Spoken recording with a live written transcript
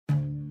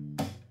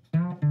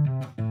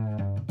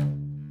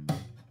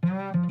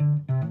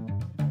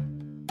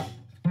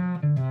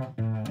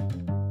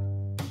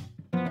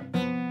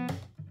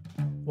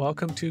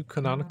Welcome to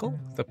Canonical,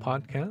 the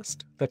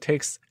podcast that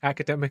takes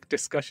academic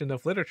discussion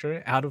of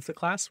literature out of the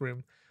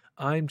classroom.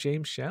 I'm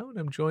James Shao, and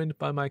I'm joined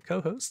by my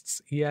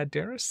co-hosts, Iad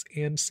Darris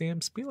and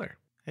Sam Spieler.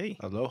 Hey.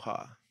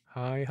 Aloha.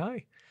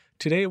 Hi.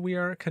 Today we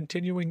are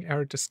continuing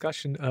our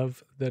discussion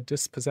of The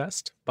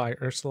Dispossessed by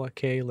Ursula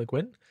K. Le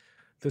Guin.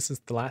 This is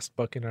the last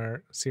book in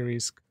our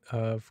series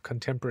of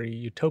contemporary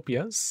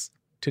utopias.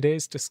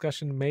 Today's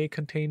discussion may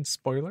contain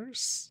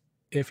spoilers.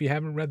 If you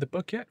haven't read the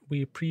book yet,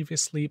 we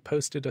previously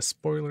posted a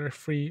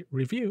spoiler-free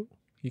review.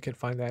 You can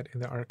find that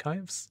in the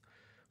archives.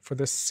 For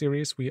this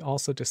series, we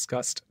also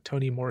discussed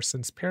Toni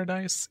Morrison's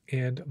Paradise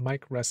and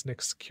Mike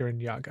Resnick's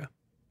Kirinyaga.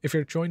 If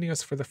you're joining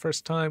us for the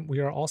first time, we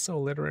are also a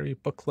literary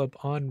book club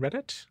on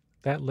Reddit.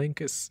 That link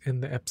is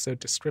in the episode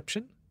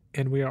description.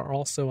 And we are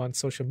also on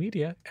social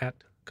media at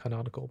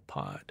Canonical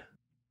Pod.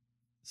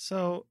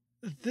 So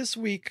this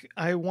week,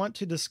 I want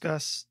to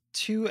discuss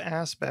two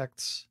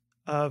aspects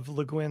of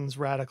Le Guin's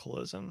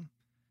radicalism.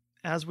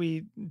 As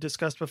we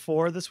discussed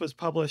before, this was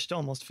published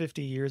almost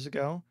 50 years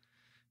ago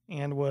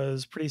and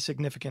was pretty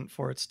significant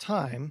for its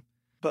time.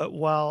 But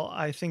while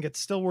I think it's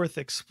still worth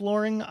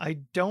exploring, I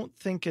don't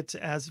think it's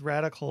as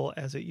radical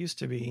as it used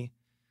to be,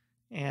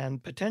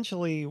 and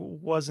potentially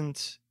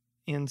wasn't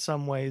in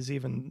some ways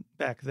even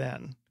back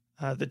then.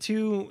 The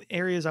two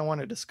areas I want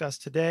to discuss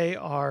today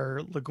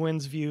are Le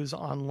Guin's views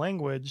on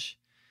language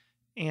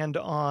and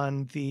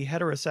on the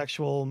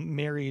heterosexual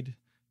married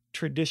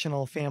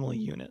traditional family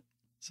unit.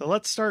 So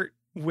let's start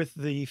with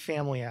the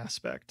family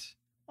aspect.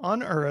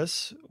 On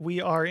Urus, we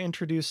are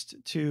introduced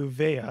to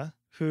Vea,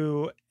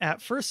 who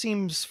at first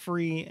seems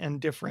free and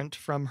different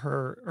from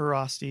her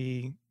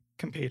Urasti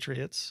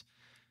compatriots,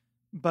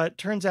 but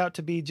turns out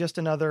to be just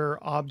another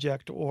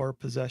object or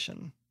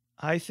possession.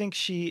 I think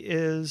she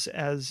is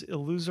as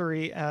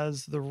illusory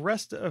as the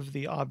rest of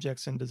the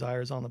objects and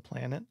desires on the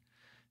planet,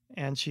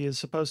 and she is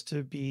supposed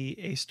to be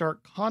a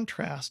stark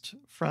contrast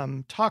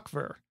from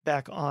Tokver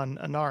back on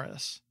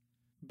Anaris.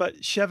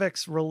 But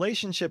Shevik's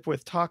relationship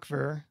with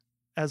Tokver,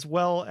 as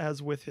well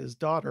as with his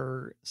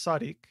daughter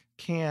Sadik,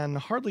 can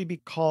hardly be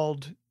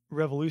called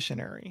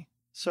revolutionary.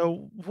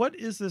 So what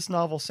is this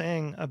novel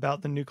saying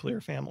about the nuclear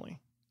family?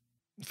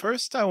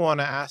 First, I want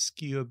to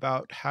ask you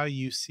about how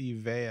you see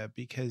Vea,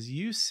 because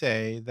you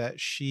say that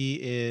she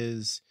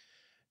is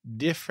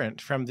different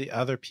from the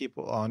other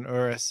people on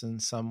Urus in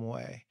some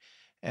way.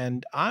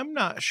 And I'm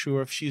not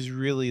sure if she's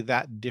really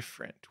that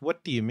different.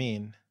 What do you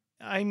mean?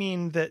 I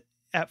mean that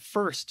at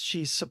first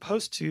she's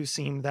supposed to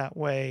seem that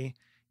way,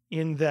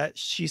 in that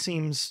she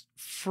seems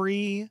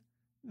free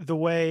the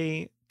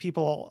way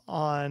people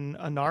on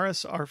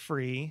Anaris are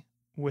free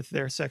with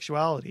their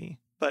sexuality.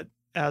 But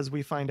as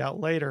we find out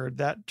later,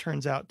 that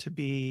turns out to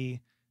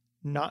be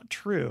not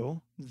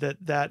true,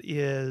 that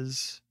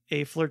is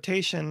a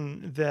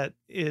flirtation that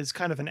is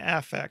kind of an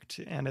affect,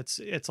 and it's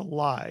a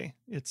lie.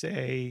 It's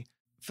a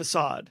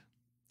facade.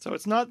 So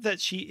it's not that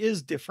she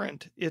is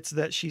different, it's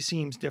that she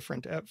seems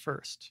different at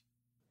first.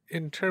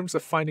 In terms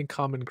of finding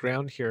common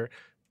ground here,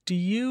 do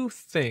you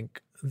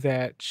think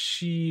that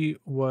she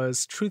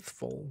was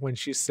truthful when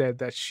she said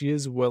that she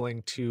is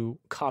willing to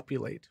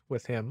copulate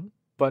with him,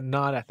 but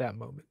not at that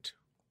moment?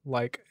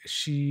 Like,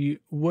 she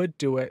would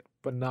do it,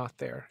 but not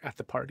there at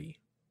the party.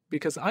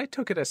 Because I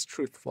took it as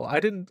truthful. I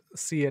didn't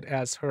see it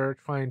as her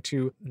trying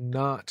to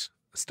not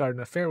start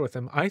an affair with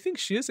him. I think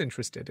she is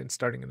interested in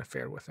starting an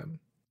affair with him.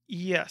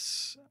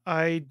 Yes,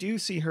 I do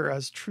see her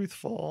as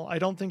truthful. I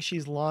don't think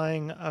she's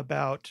lying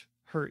about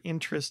her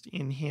interest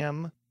in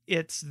him.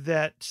 It's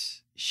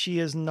that she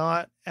is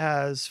not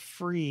as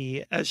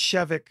free as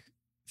Shevik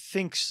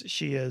thinks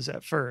she is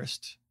at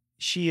first.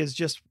 She is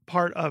just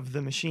part of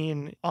the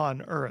machine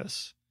on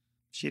Urus.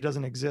 She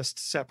doesn't exist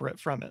separate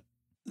from it.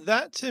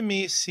 That to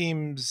me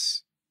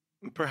seems,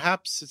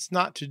 perhaps it's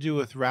not to do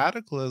with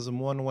radicalism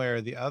one way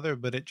or the other,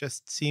 but it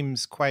just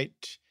seems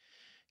quite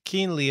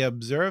keenly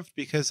observed,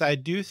 because I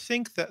do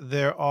think that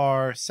there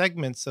are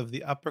segments of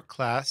the upper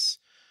class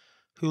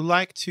who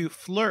like to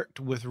flirt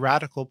with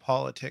radical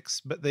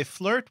politics, but they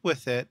flirt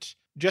with it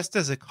just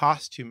as a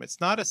costume. It's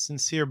not a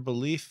sincere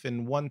belief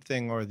in one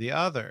thing or the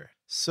other.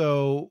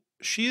 So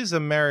she is a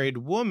married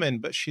woman,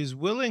 but she's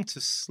willing to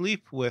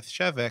sleep with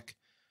Shevik,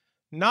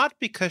 not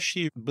because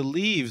she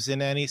believes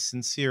in any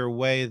sincere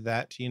way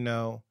that,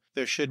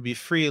 there should be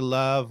free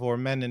love or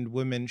men and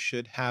women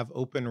should have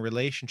open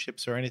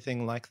relationships or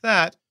anything like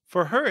that.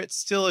 For her, it's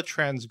still a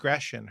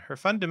transgression. Her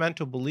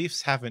fundamental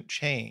beliefs haven't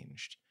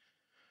changed.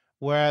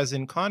 Whereas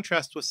in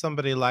contrast with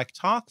somebody like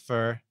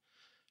Tokver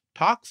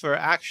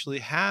actually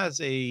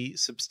has a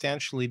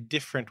substantially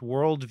different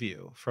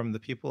worldview from the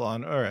people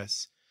on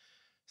Urus.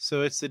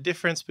 So it's the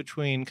difference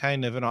between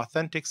kind of an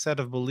authentic set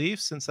of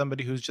beliefs and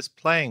somebody who's just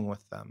playing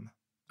with them.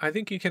 I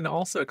think you can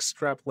also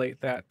extrapolate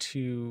that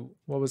to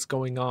what was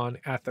going on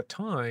at the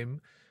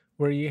time,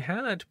 where you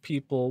had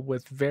people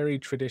with very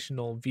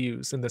traditional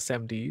views in the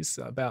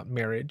 70s about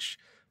marriage,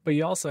 but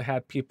you also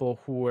had people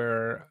who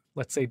were,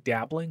 let's say,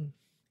 dabbling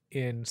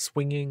in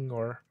swinging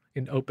or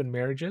in open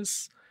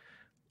marriages,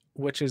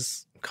 which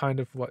is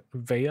kind of what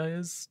Vea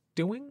is.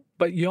 doing.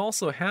 But you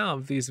also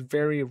have these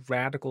very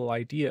radical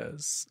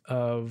ideas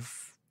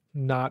of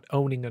not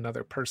owning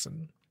another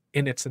person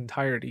in its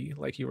entirety,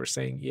 like you were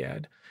saying,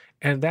 Yad.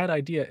 And that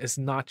idea is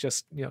not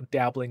just,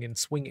 dabbling and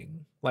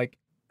swinging. Like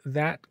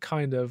that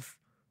kind of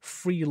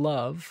free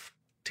love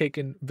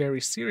taken very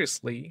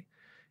seriously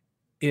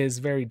is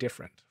very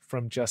different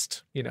from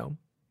just,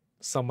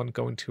 someone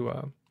going to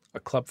a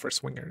club for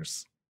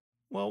swingers.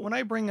 Well, when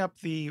I bring up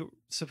the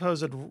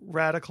supposed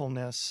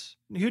radicalness,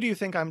 who do you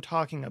think I'm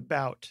talking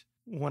about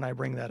when I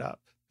bring that up?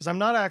 Because I'm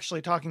not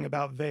actually talking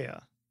about Vea.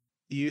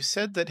 You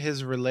said that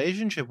his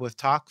relationship with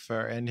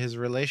Tokfer and his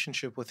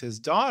relationship with his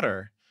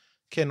daughter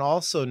can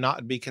also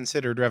not be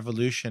considered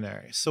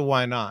revolutionary. So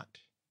why not?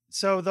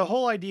 So the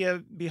whole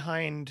idea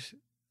behind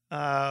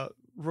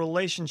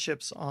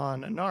relationships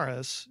on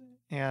Anaris,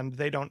 and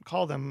they don't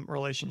call them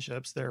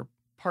relationships, they're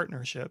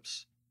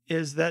partnerships,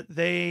 is that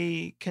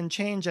they can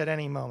change at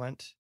any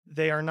moment.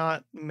 They are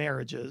not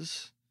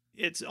marriages.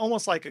 It's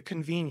almost like a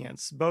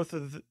convenience.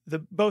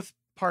 Both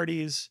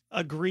parties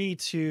agree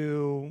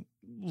to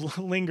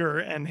linger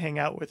and hang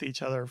out with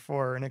each other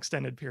for an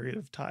extended period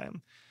of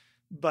time.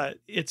 But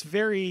it's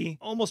very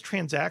almost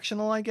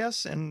transactional, I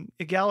guess, and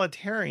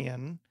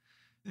egalitarian.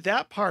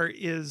 That part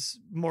is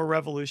more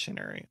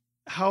revolutionary.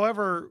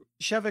 However,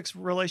 Shevik's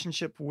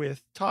relationship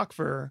with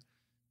Tokver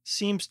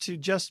seems to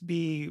just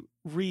be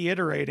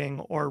reiterating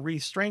or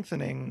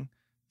re-strengthening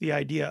the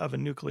idea of a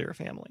nuclear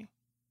family.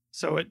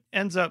 So it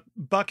ends up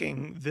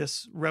bucking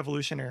this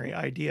revolutionary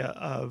idea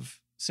of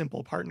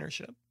simple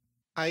partnership.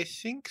 I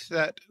think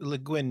that Le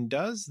Guin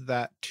does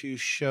that to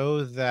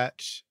show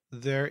that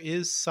there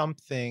is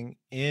something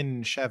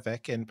in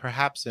Shevek and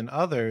perhaps in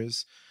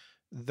others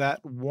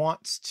that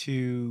wants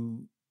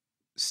to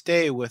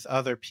stay with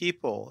other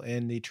people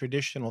in the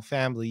traditional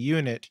family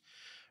unit,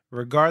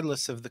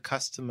 regardless of the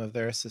custom of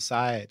their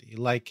society.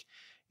 Like,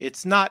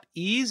 it's not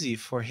easy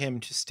for him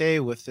to stay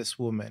with this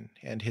woman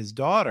and his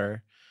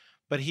daughter,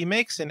 but he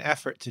makes an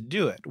effort to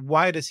do it.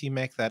 Why does he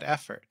make that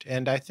effort?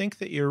 And I think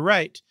that you're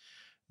right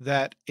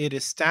that it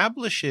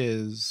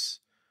establishes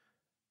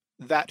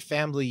that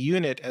family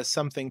unit as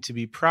something to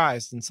be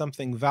prized and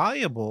something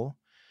valuable,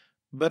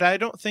 but I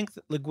don't think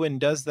that Le Guin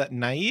does that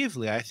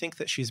naively. I think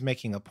that she's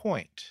making a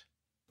point.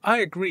 I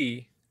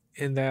agree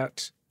in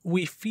that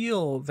we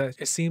feel that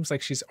it seems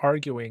like she's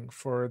arguing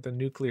for the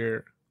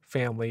nuclear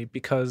family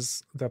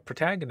because the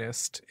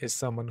protagonist is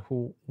someone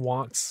who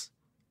wants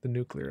the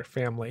nuclear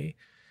family.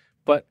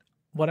 But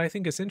what I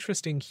think is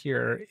interesting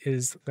here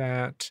is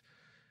that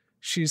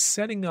she's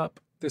setting up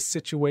this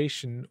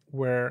situation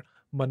where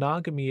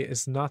monogamy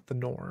is not the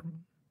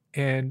norm,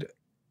 and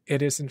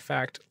it is in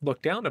fact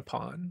looked down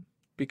upon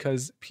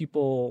because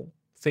people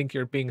think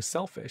you're being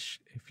selfish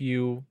if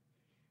you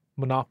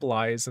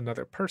monopolize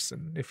another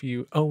person, if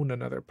you own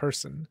another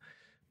person.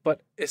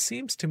 But it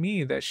seems to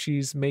me that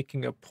she's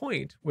making a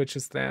point, which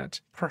is that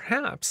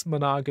perhaps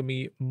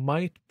monogamy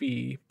might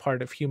be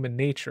part of human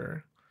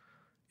nature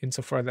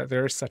insofar that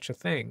there is such a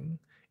thing.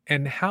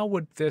 And how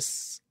would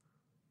this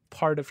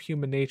part of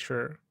human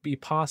nature be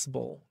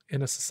possible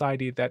in a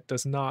society that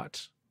does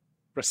not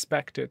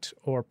respect it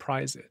or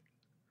prize it?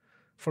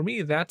 For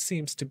me, that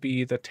seems to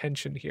be the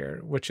tension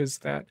here, which is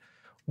that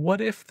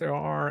what if there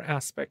are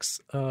aspects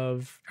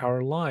of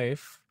our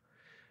life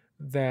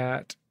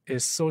that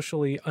is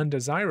socially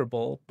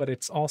undesirable, but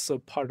it's also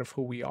part of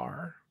who we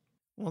are?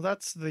 Well,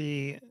 that's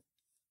the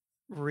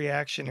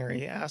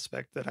reactionary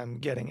aspect that I'm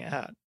getting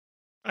at.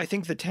 I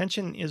think the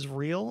tension is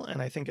real,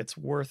 and I think it's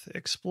worth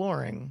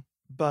exploring,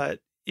 but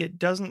it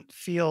doesn't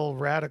feel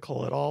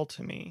radical at all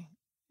to me.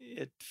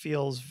 It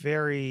feels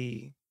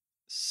very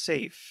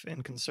safe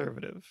and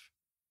conservative.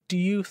 Do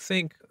you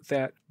think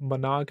that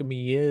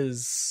monogamy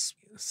is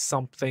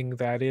something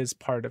that is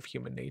part of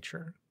human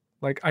nature?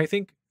 Like, I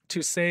think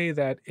to say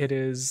that it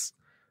is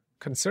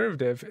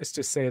conservative is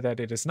to say that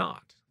it is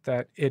not,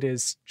 that it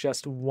is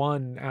just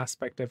one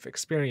aspect of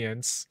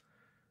experience,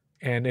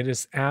 and it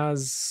is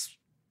as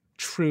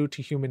true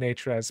to human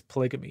nature as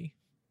polygamy.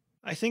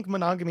 I think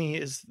monogamy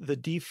is the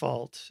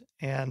default,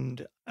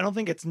 and I don't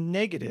think it's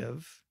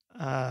negative.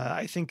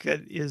 I think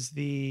that is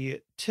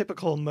the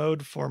typical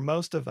mode for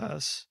most of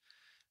us.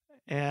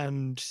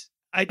 And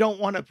I don't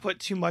want to put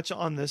too much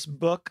on this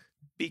book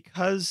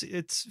because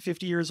it's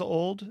 50 years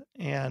old,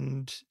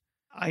 and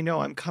I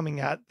know I'm coming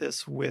at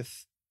this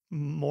with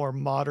more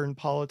modern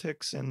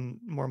politics and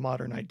more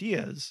modern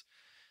ideas,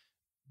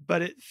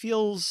 but it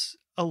feels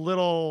a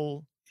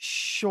little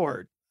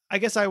short. I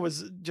guess I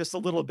was just a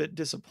little bit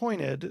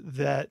disappointed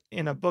that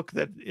in a book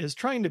that is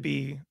trying to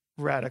be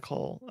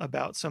radical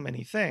about so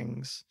many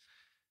things,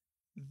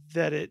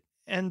 that it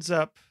ends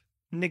up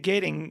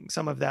negating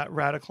some of that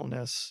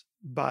radicalness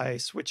by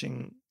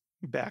switching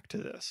back to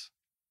this.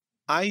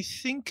 I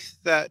think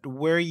that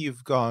where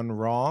you've gone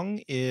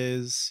wrong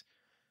is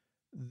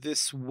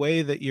this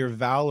way that you're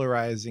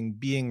valorizing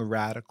being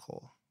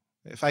radical.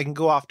 If I can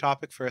go off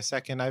topic for a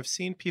second, I've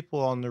seen people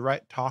on the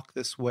right talk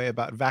this way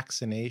about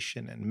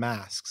vaccination and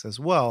masks as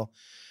well.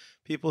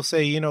 People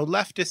say,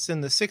 leftists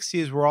in the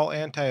 60s were all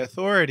anti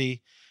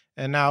authority,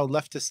 And now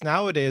leftists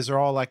nowadays are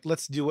all like,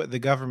 let's do what the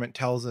government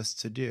tells us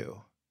to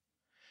do.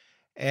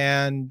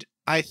 And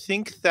I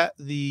think that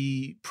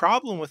the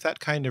problem with that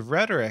kind of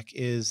rhetoric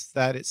is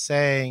that it's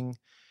saying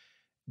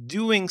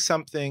doing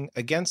something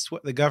against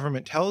what the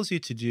government tells you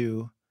to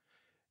do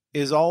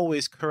is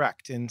always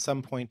correct in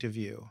some point of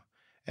view.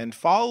 And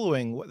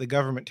following what the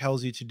government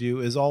tells you to do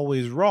is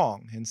always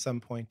wrong in some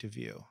point of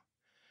view.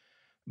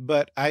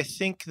 But I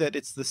think that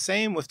it's the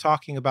same with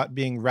talking about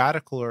being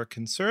radical or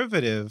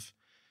conservative.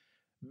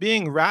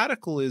 Being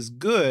radical is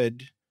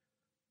good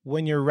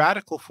when you're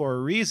radical for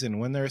a reason,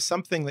 when there's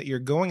something that you're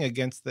going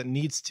against that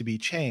needs to be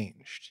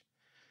changed.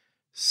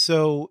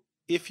 So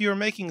if you're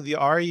making the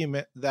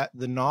argument that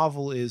the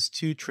novel is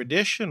too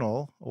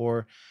traditional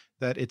or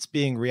that it's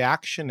being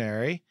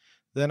reactionary,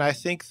 then I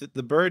think that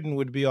the burden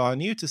would be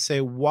on you to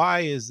say,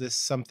 why is this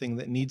something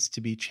that needs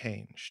to be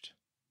changed?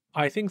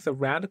 I think the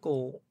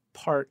radical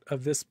part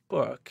of this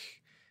book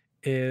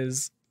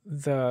is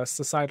the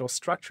societal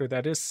structure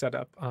that is set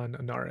up on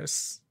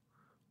Anaris,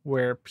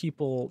 where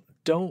people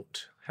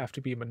don't have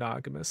to be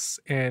monogamous.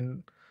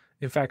 And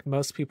in fact,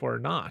 most people are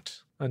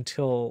not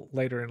until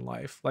later in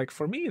life. Like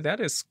for me, that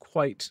is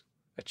quite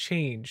a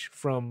change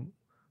from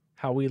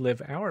how we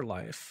live our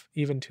life,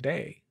 even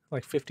today,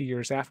 like 50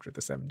 years after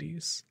the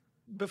 70s.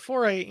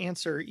 Before I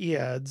answer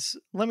Ead's,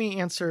 let me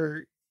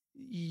answer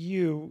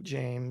you,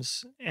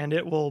 James, and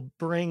it will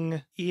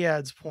bring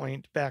Ead's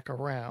point back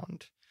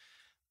around.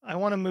 I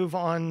want to move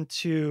on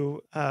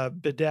to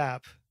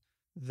Bedap,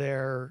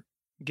 their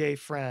gay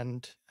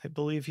friend. I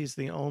believe he's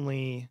the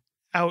only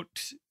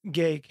out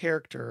gay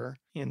character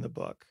in the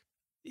book.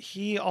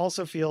 He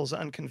also feels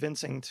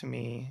unconvincing to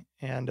me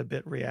and a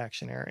bit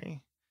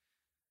reactionary.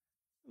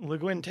 Le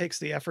Guin takes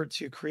the effort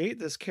to create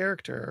this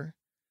character,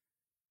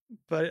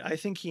 but I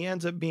think he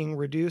ends up being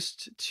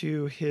reduced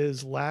to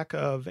his lack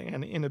of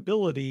an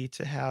inability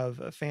to have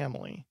a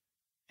family.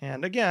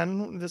 And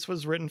again, this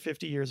was written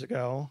 50 years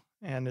ago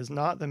and is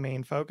not the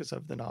main focus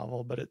of the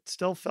novel, but it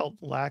still felt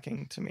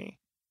lacking to me.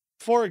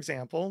 For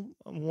example,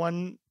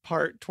 one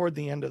part toward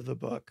the end of the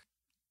book,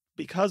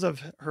 because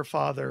of her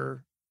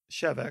father,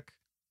 Shevek,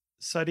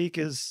 Sadiq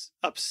is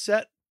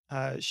upset.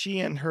 She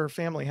and her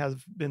family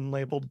have been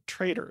labeled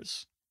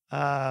traitors.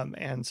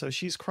 And so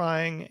she's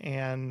crying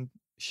and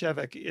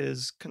Shevek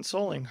is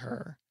consoling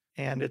her.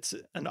 And it's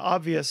an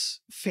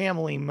obvious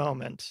family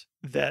moment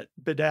that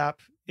Bedap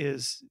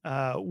is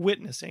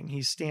witnessing.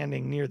 He's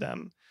standing near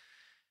them.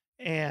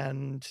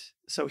 And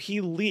so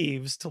he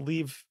leaves to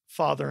leave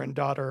father and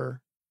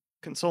daughter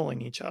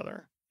consoling each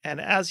other.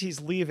 And as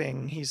he's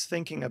leaving, he's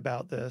thinking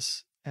about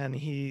this. And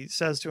he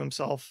says to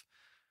himself,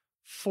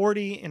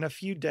 40 in a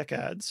few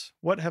decades,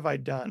 what have I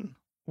done?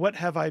 What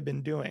have I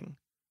been doing?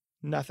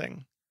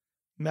 Nothing.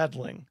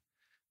 Meddling.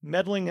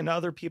 Meddling in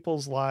other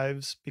people's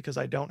lives because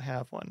I don't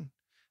have one.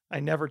 I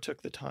never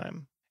took the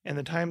time. And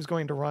the time's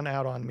going to run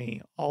out on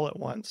me all at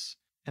once.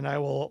 And I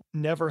will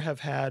never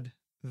have had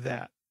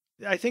that.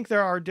 I think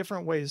there are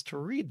different ways to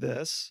read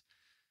this.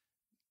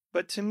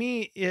 But to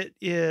me, it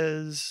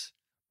is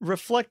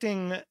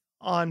reflecting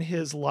on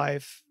his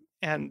life.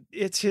 And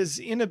it's his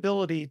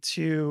inability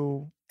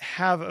to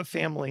have a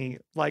family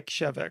like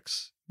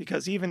Shevek's.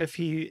 Because even if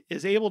he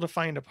is able to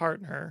find a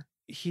partner,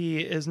 he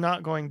is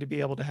not going to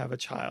be able to have a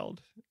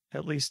child,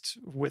 at least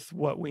with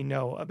what we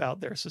know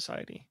about their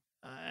society.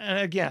 And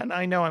again,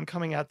 I know I'm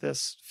coming at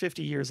this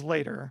 50 years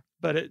later,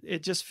 but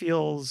it just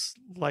feels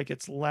like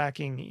it's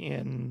lacking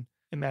in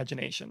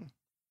imagination.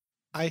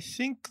 I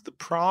think the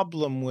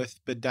problem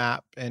with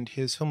Bedap and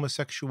his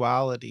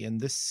homosexuality in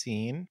this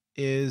scene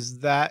is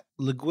that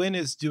Le Guin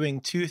is doing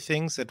two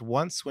things at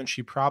once when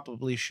she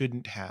probably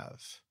shouldn't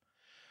have.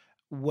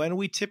 When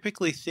we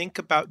typically think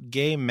about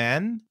gay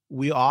men,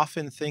 we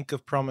often think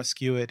of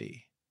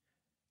promiscuity.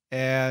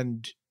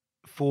 And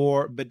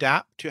for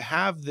Bedap to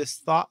have this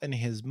thought in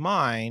his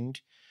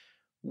mind,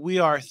 we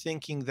are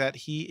thinking that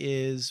he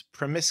is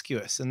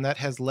promiscuous, and that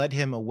has led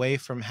him away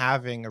from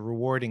having a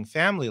rewarding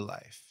family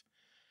life.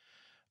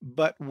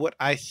 But what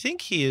I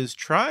think he is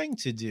trying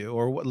to do,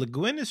 or what Le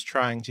Guin is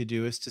trying to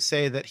do, is to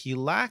say that he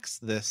lacks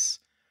this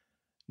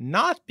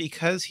not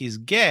because he's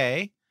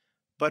gay,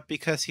 but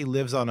because he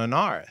lives on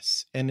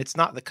Anaris, and it's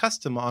not the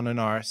custom on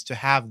Anaris to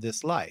have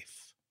this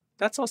life.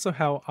 That's also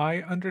how I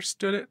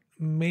understood it,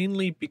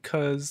 mainly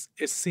because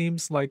it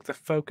seems like the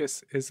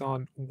focus is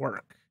on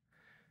work.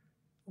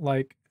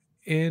 Like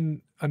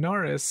in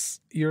Anaris,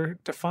 you're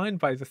defined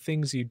by the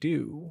things you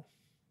do.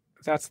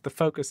 That's the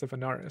focus of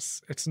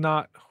Anaris. It's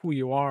not who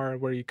you are,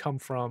 where you come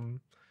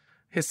from.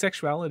 His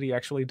sexuality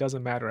actually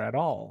doesn't matter at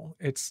all.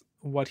 It's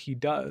what he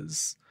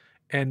does,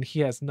 and he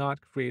has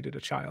not created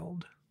a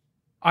child.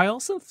 I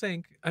also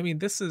think, I mean,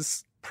 this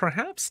is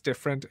perhaps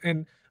different,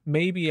 and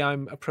maybe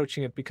I'm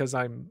approaching it because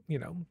I'm,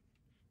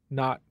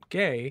 not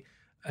gay,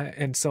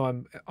 and so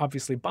I'm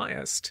obviously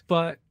biased,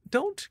 but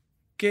don't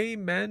gay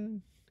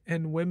men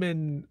and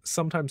women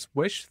sometimes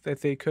wish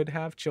that they could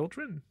have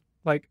children?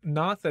 Like,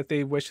 not that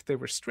they wish they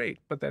were straight,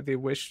 but that they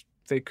wish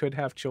they could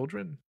have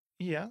children.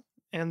 Yeah,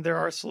 and there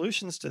are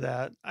solutions to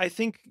that. I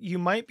think you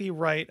might be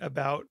right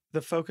about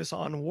the focus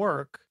on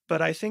work,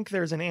 but I think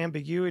there's an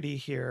ambiguity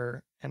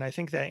here, and I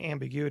think that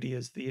ambiguity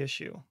is the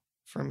issue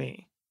for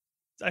me.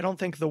 I don't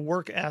think the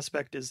work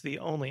aspect is the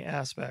only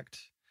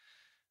aspect.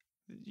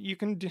 You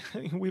can do,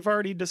 we've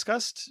already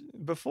discussed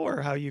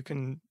before how you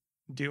can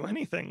do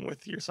anything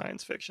with your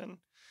science fiction.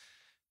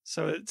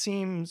 So it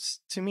seems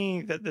to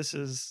me that this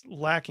is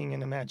lacking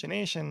in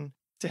imagination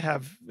to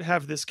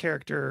have this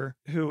character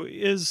who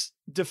is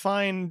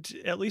defined,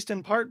 at least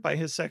in part, by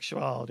his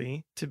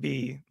sexuality, to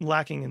be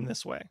lacking in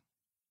this way.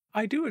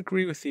 I do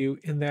agree with you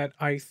in that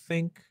I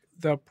think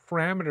the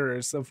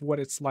parameters of what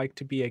it's like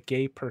to be a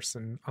gay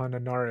person on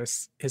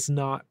Anaris is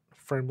not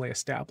firmly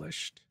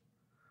established.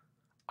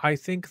 I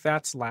think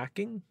that's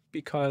lacking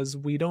because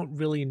we don't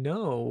really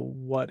know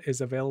what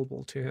is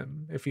available to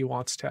him if he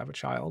wants to have a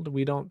child.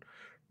 We don't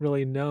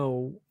really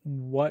know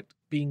what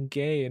being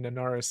gay in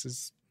Anaris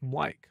is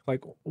like.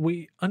 Like,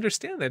 we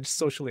understand that it's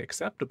socially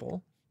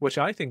acceptable, which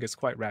I think is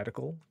quite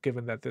radical,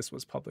 given that this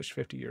was published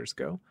 50 years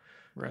ago.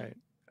 Right.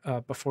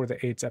 Before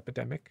the AIDS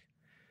epidemic.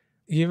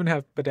 You even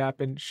have Badap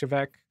and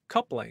Shevek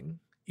coupling,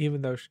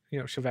 even though,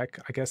 Shevek,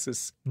 I guess,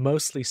 is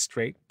mostly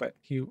straight, but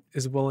he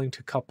is willing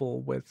to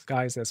couple with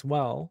guys as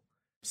well.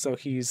 So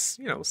he's,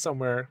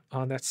 somewhere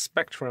on that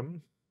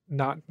spectrum,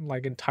 not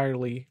like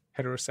entirely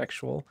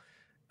heterosexual.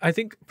 I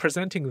think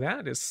presenting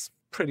that is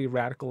pretty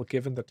radical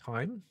given the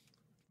time.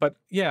 But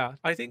yeah,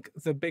 I think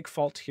the big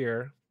fault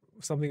here,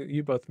 something that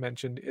you both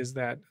mentioned, is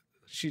that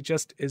she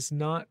just is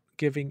not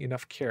giving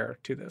enough care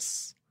to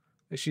this.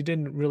 She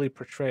didn't really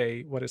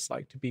portray what it's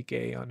like to be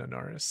gay on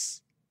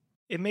Anaris.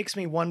 It makes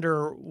me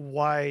wonder,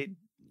 why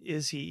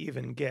is he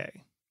even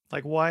gay?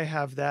 Like, why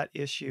have that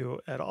issue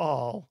at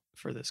all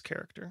for this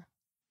character?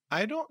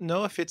 I don't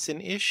know if it's an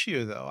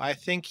issue, though. I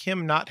think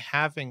him not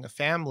having a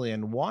family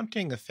and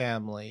wanting a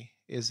family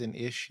is an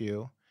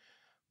issue.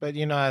 But,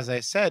 as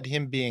I said,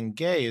 him being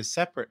gay is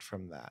separate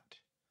from that.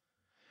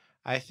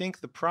 I think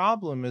the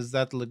problem is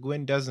that Le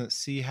Guin doesn't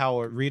see how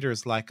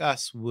readers like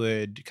us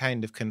would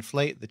kind of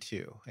conflate the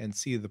two and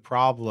see the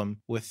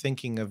problem with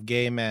thinking of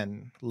gay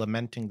men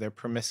lamenting their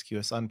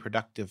promiscuous,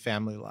 unproductive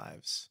family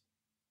lives.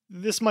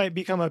 This might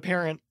become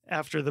apparent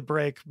after the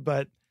break,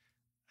 but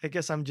I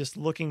guess I'm just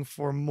looking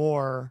for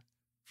more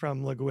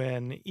from Le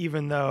Guin,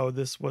 even though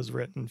this was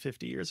written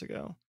 50 years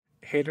ago.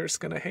 Haters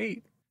gonna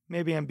hate.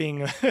 Maybe I'm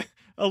being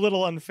a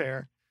little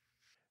unfair.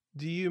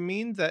 Do you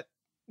mean that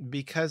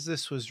because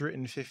this was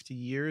written 50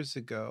 years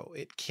ago,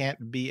 it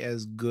can't be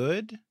as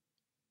good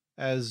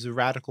as the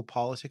radical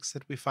politics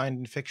that we find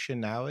in fiction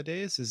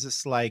nowadays? Is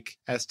this like,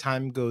 as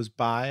time goes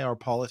by, our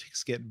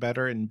politics get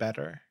better and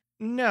better?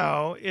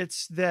 No,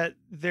 it's that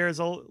there's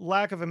a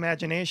lack of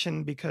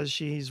imagination because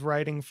she's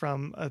writing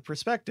from a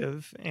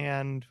perspective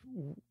and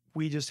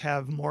we just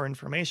have more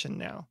information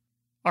now.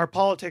 Our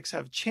politics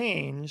have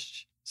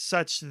changed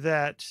such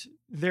that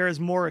there is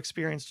more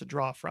experience to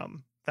draw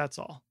from. That's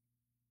all.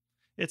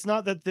 It's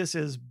not that this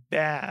is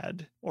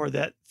bad or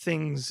that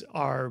things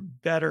are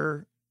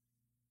better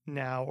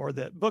now or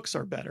that books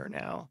are better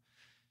now.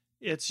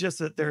 It's just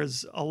that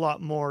there's a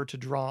lot more to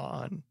draw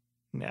on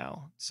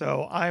now.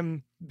 So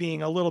I'm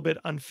being a little bit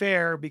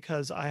unfair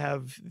because I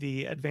have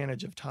the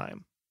advantage of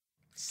time.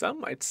 Some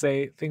might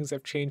say things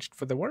have changed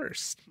for the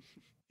worse.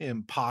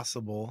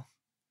 Impossible.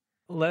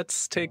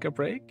 Let's take a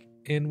break,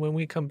 and when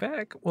we come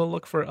back, we'll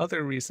look for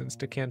other reasons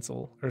to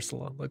cancel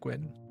Ursula Le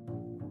Guin.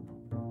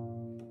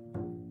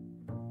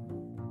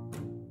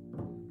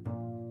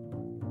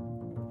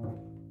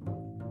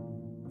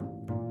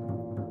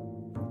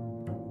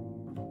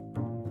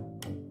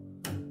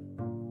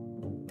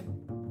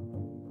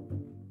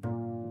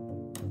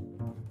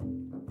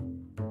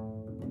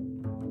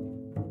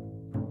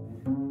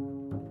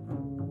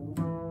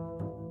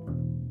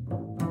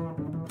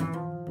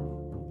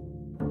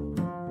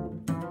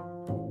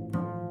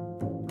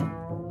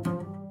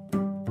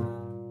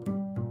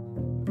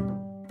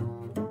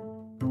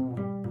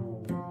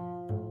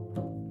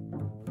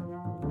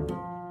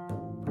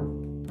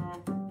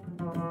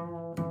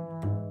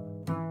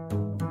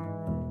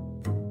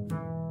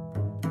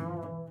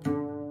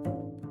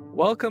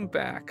 Welcome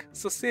back.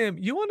 So, Sam,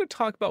 you want to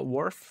talk about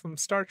Worf from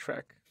Star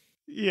Trek?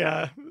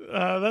 Yeah,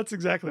 that's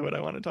exactly what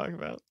I want to talk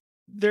about.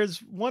 There's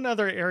one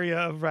other area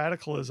of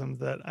radicalism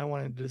that I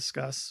wanted to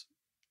discuss,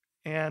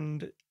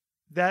 and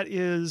that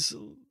is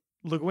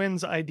Le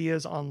Guin's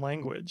ideas on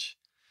language.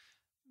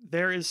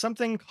 There is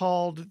something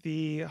called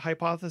the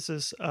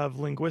hypothesis of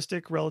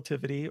linguistic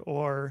relativity,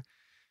 or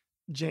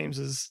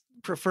James's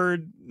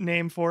preferred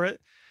name for it,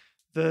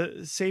 the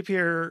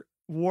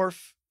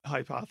Sapir-Whorf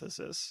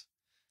hypothesis,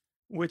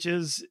 which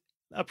is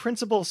a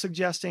principle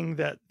suggesting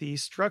that the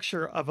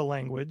structure of a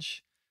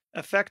language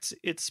affects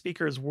its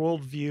speaker's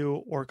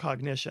worldview or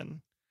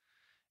cognition,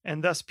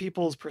 and thus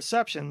people's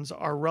perceptions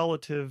are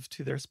relative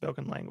to their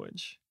spoken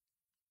language.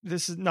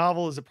 This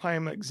novel is a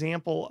prime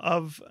example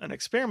of an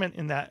experiment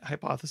in that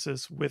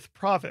hypothesis with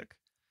Pravik,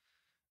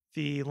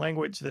 the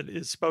language that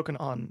is spoken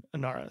on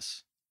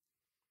Anaris.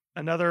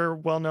 Another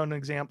well-known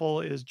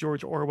example is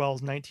George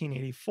Orwell's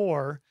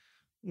 1984,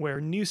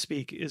 where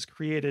newspeak is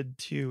created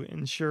to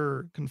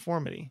ensure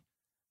conformity.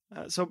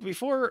 So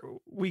before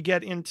we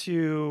get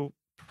into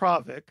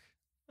Pravik,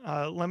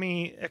 let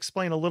me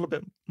explain a little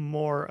bit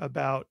more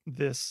about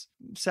this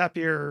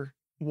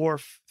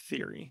Sapir-Whorf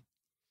theory.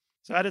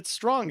 So at its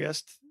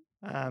strongest,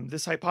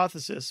 this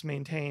hypothesis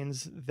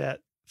maintains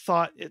that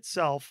thought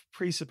itself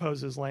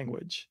presupposes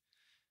language,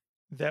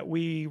 that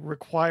we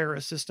require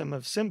a system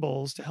of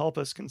symbols to help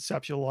us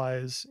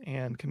conceptualize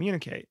and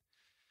communicate.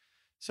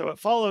 So it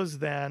follows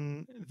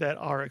then that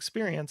our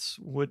experience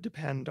would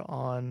depend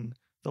on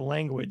the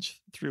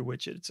language through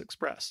which it's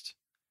expressed.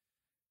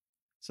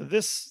 So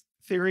this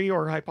theory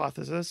or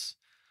hypothesis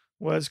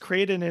was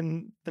created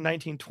in the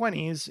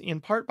 1920s in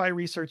part by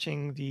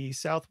researching the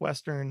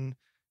southwestern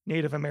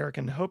Native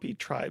American Hopi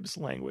tribes'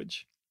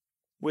 language,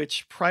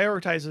 which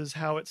prioritizes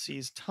how it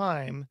sees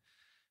time,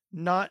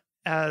 not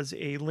as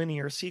a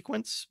linear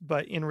sequence,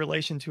 but in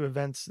relation to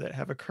events that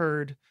have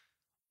occurred,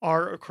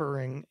 are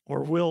occurring,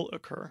 or will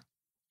occur.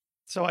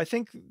 So I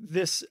think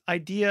this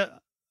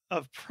idea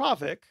of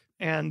Pravik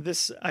and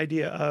this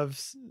idea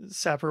of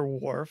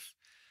Sapir-Whorf,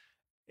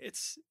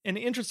 it's an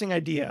interesting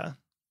idea,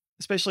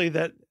 especially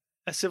that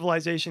a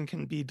civilization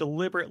can be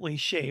deliberately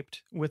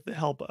shaped with the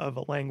help of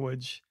a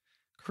language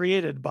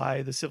created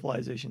by the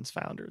civilization's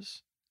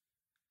founders.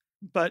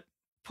 But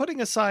putting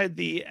aside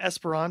the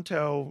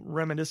Esperanto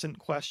reminiscent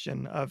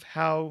question of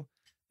how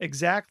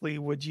exactly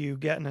would you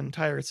get an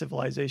entire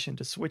civilization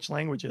to switch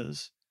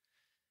languages,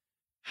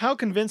 how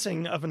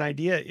convincing of an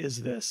idea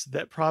is this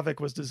that Pravik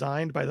was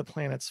designed by the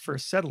planet's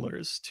first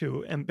settlers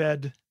to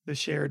embed the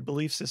shared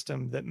belief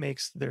system that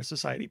makes their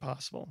society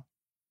possible?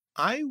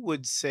 I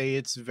would say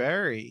it's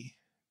very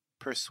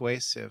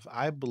persuasive.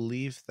 I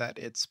believe that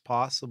it's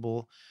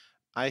possible.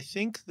 I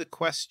think the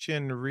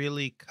question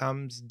really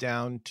comes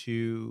down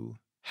to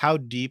how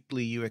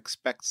deeply you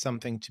expect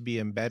something to be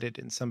embedded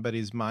in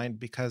somebody's mind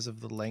because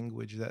of the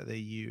language that they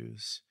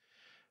use.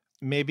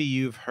 Maybe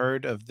you've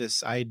heard of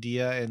this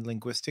idea in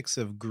linguistics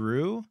of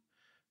GRU,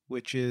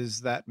 which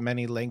is that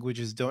many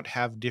languages don't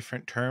have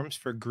different terms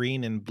for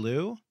green and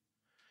blue.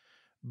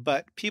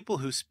 But people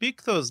who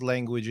speak those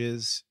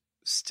languages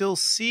still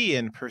see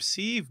and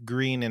perceive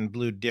green and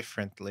blue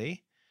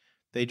differently.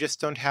 They just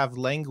don't have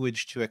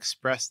language to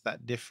express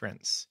that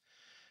difference.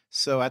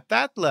 So at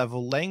that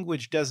level,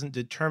 language doesn't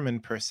determine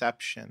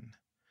perception.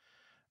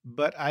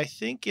 But I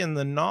think in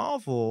the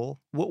novel,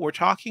 what we're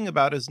talking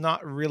about is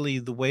not really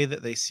the way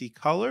that they see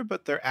color,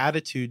 but their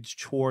attitudes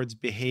towards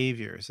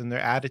behaviors and their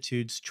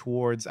attitudes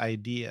towards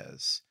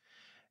ideas.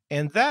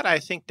 And that I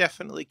think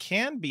definitely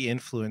can be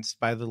influenced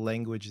by the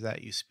language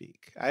that you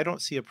speak. I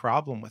don't see a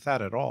problem with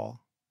that at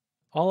all.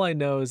 All I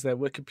know is that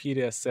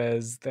Wikipedia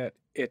says that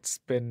it's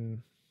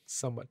been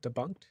somewhat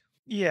debunked.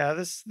 Yeah,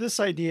 this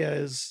idea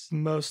is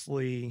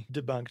mostly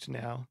debunked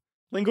now.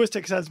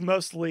 Linguistics has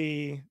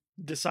mostly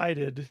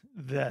decided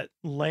that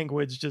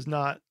language does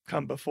not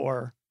come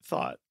before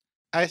thought.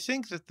 I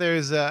think that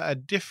there's a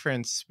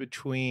difference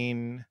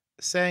between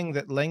saying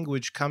that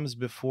language comes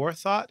before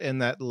thought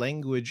and that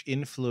language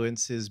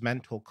influences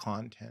mental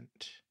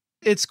content.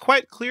 It's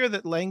quite clear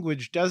that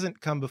language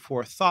doesn't come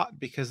before thought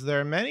because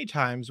there are many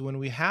times when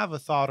we have a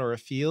thought or a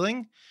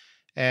feeling,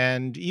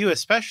 and you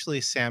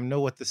especially, Sam, know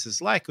what this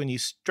is like when you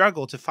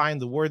struggle to find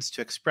the words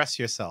to express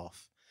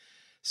yourself.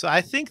 So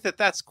I think that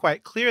that's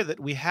quite clear that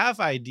we have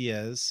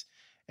ideas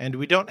and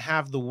we don't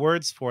have the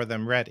words for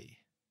them ready.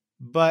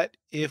 But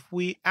if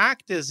we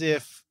act as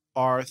if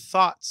our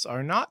thoughts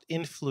are not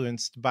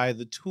influenced by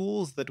the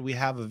tools that we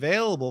have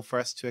available for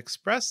us to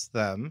express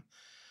them,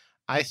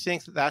 I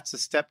think that that's a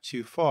step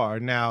too far.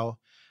 Now,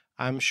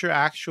 I'm sure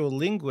actual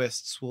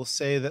linguists will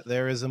say that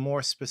there is a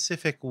more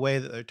specific way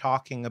that they're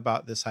talking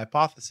about this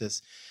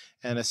hypothesis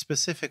and a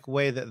specific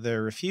way that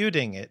they're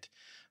refuting it.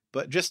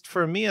 But just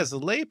for me as a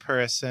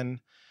layperson,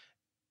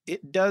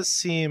 it does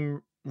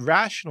seem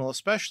rational,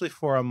 especially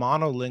for a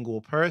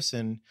monolingual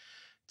person,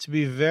 to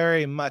be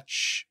very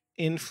much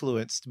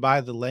influenced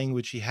by the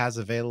language he has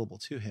available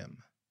to him.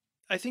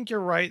 I think you're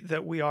right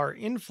that we are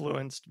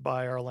influenced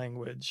by our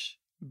language,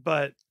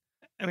 but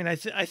I mean, I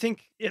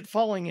think it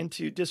falling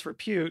into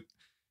disrepute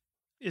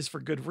is for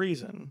good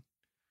reason.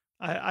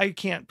 I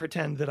can't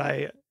pretend that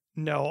I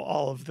know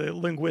all of the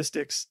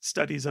linguistics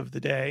studies of the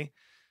day,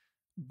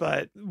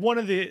 but one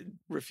of the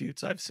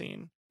refutes I've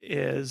seen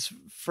is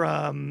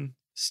from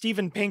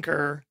Steven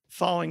Pinker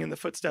following in the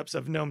footsteps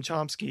of Noam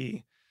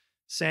Chomsky,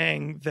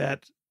 saying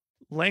that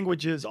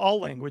all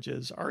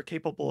languages are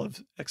capable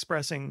of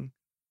expressing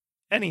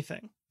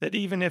anything, that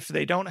even if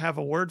they don't have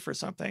a word for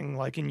something,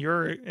 like in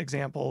your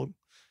example,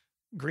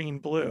 green,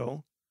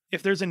 blue,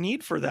 if there's a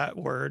need for that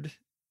word,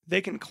 they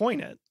can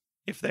coin it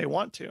if they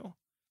want to.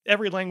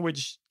 Every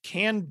language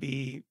can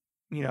be,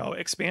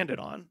 expanded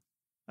on.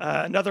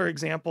 Another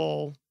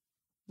example,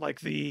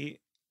 like the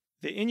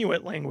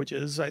Inuit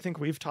languages, I think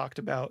we've talked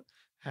about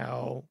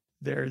how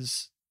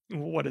there's,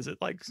 what is it,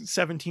 like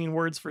 17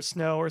 words for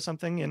snow or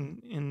something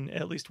in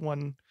at least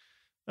one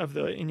of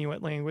the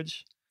Inuit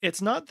language.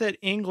 It's not that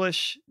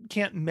English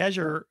can't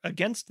measure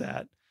against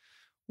that.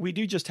 We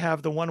do just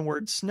have the one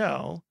word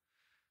snow,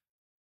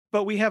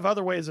 But we have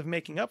other ways of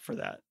making up for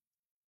that.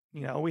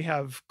 We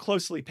have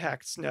closely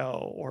packed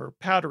snow or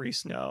powdery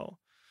snow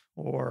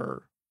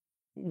or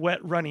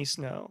wet, runny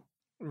snow.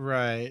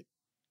 Right.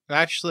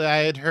 Actually,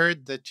 I had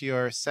heard that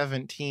your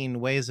 17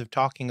 ways of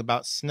talking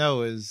about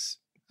snow is,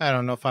 I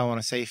don't know if I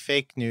want to say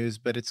fake news,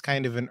 but it's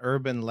kind of an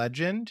urban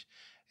legend.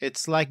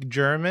 It's like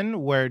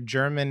German, where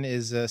German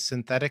is a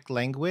synthetic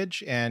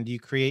language and you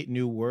create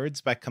new words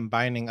by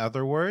combining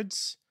other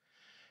words.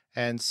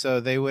 And so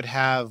they would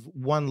have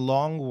one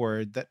long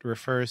word that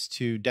refers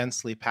to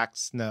densely packed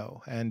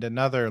snow and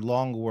another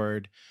long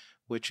word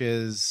which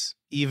is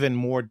even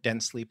more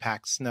densely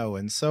packed snow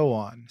and so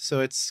on.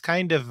 So it's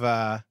kind of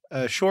a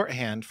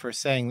shorthand for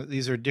saying that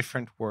these are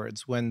different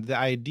words when the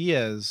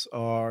ideas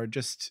are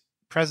just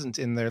present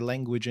in their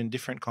language in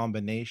different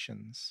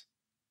combinations.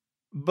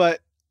 But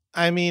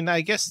I mean,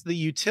 I guess the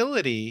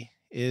utility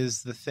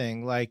is the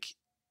thing. Like,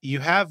 you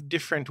have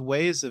different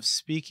ways of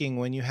speaking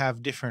when you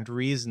have different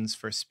reasons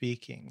for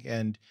speaking.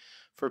 And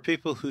for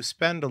people who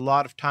spend a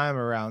lot of time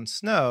around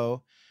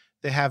snow,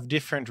 they have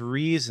different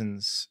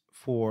reasons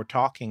for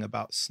talking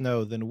about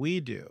snow than we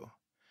do.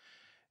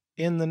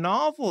 In the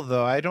novel,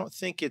 though, I don't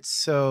think it's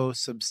so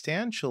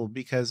substantial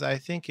because I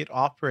think it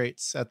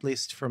operates, at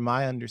least from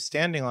my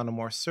understanding, on a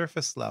more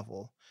surface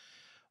level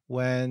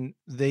when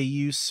they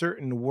use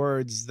certain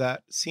words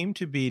that seem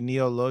to be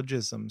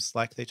neologisms,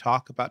 like they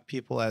talk about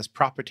people as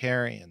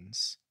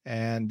proprietarians,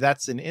 and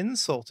that's an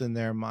insult in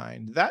their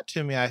mind. That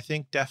to me, I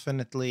think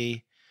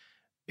definitely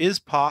is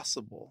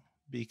possible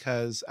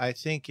because I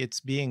think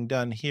it's being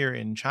done here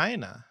in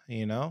China,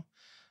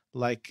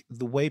 like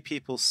the way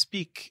people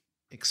speak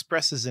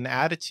expresses an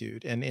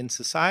attitude. And in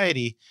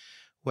society,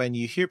 when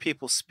you hear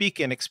people speak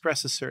and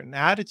express a certain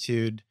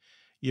attitude,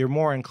 you're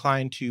more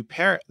inclined to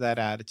parrot that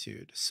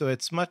attitude. So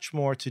it's much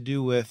more to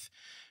do with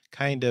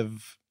kind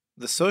of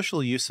the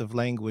social use of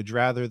language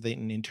rather than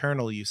an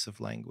internal use of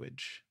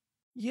language.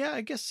 Yeah,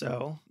 I guess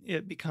so.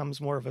 It becomes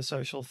more of a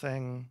social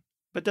thing.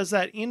 But does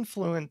that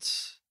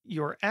influence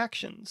your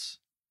actions?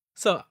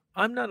 So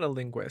I'm not a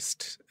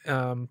linguist,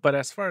 but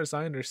as far as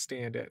I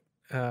understand it,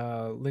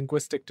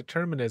 linguistic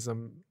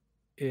determinism,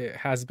 it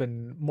has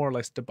been more or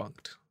less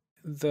debunked.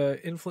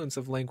 The influence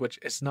of language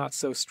is not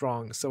so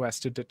strong so as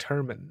to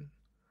determine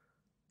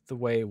the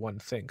way one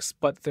thinks,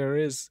 but there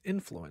is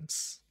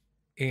influence.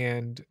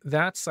 And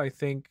that's, I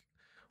think,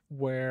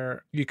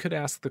 where you could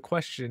ask the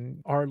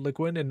question, are Le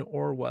Guin and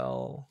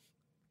Orwell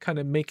kind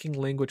of making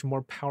language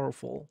more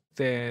powerful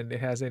than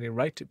it has any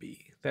right to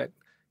be? That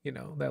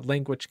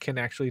language can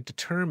actually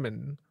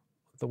determine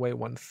the way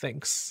one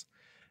thinks.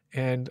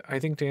 And I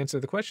think to answer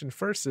the question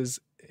first is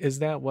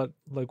that what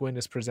Le Guin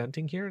is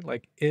presenting here?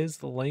 Like, is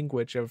the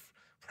language of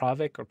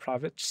Pravik or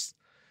Pravich,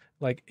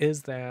 like,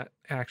 is that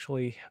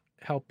actually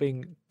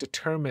helping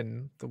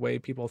determine the way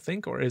people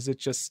think, or is it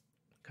just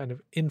kind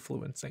of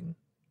influencing?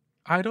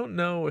 I don't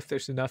know if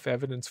there's enough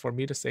evidence for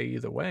me to say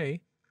either way.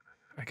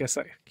 I guess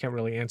I can't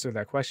really answer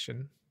that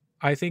question.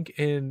 I think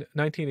in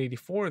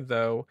 1984,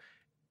 though,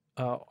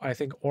 I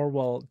think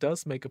Orwell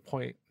does make a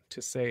point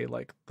to say,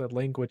 like, the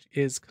language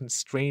is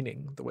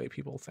constraining the way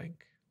people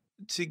think.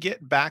 To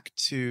get back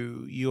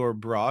to your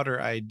broader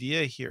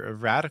idea here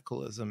of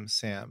radicalism,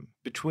 Sam,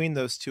 between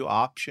those two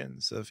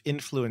options of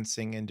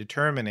influencing and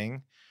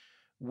determining,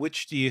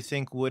 which do you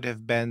think would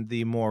have been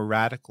the more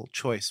radical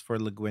choice for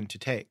Le Guin to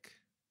take?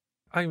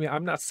 I mean,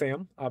 I'm not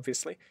Sam,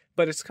 obviously,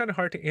 but it's kind of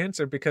hard to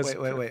answer because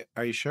Wait.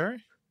 Are you sure?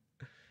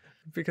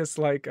 because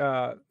like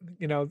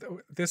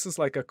this is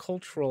like a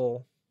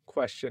cultural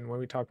question when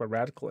we talk about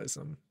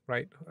radicalism,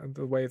 right?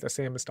 The way that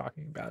Sam is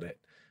talking about it.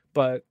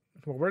 But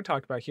what we're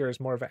talking about here is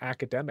more of an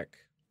academic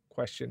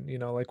question,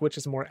 like which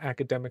is more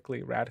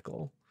academically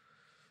radical.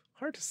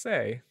 Hard to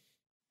say.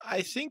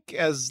 I think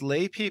as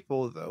lay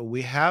people, though,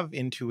 we have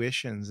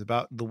intuitions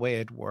about the way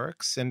it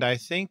works. And I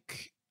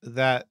think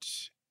that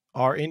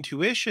our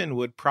intuition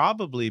would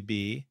probably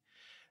be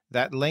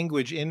that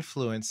language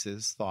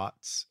influences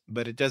thoughts,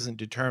 but it doesn't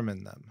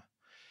determine them.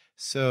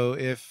 So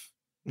if,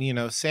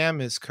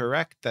 Sam is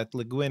correct that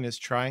Le Guin is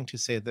trying to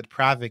say that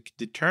Pravik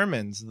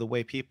determines the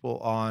way people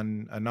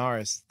on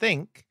Anaris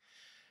think,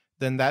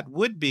 then that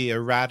would be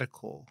a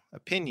radical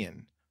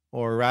opinion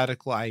or a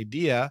radical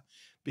idea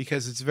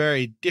because it's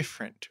very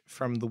different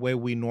from the way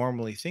we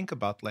normally think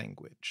about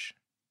language.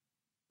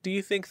 Do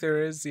you think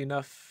there is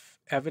enough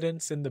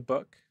evidence in the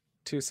book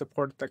to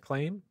support the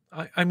claim?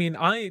 I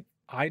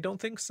don't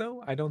think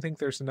so. I don't think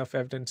there's enough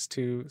evidence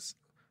to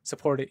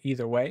support it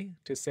either way,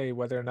 to say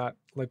whether or not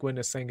Le Guin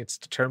is saying it's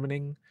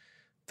determining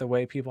the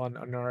way people on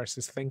Anaris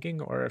is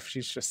thinking, or if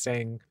she's just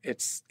saying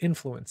it's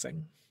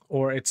influencing,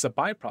 or it's a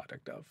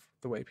byproduct of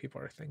the way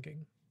people are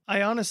thinking.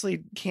 I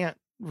honestly can't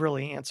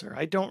really answer.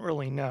 I don't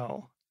really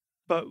know.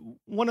 But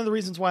one of the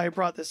reasons why I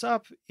brought this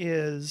up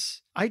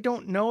is I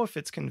don't know if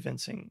it's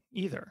convincing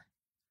either.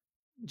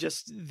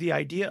 Just the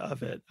idea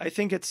of it. I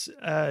think it's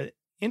an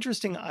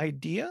interesting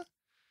idea.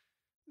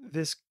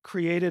 This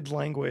created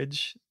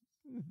language,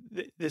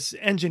 this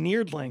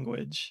engineered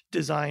language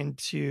designed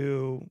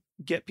to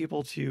get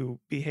people to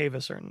behave a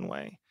certain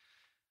way.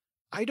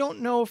 I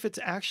don't know if it's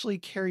actually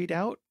carried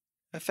out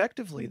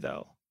effectively,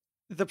 though.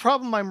 The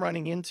problem I'm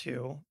running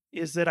into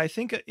is that I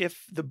think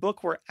if the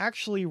book were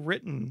actually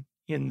written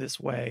in this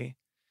way,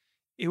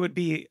 it would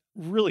be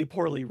really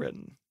poorly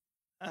written.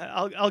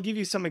 I'll give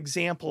you some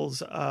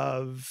examples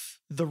of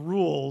the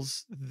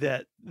rules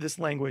that this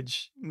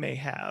language may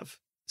have.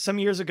 Some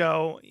years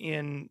ago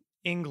in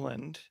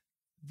England,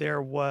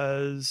 there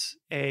was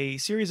a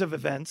series of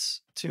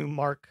events to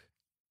mark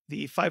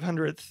the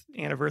 500th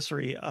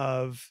anniversary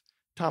of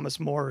Thomas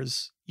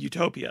More's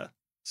Utopia.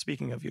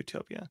 Speaking of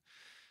Utopia,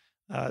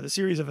 the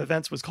series of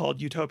events was called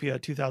Utopia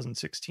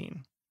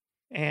 2016.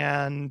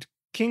 And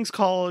King's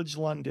College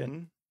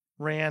London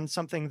ran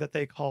something that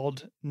they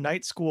called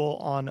Night School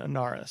on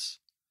Anaris,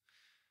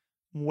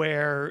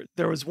 where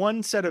there was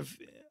one set of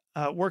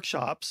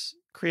workshops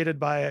created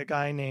by a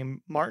guy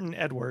named Martin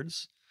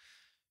Edwards,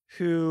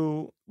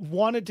 who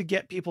wanted to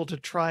get people to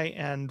try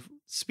and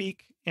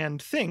speak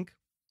and think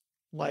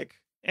like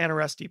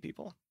Anaresti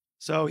people.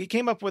 So he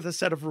came up with a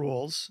set of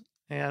rules,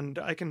 and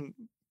I can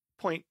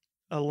point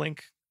a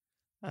link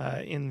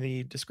in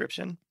the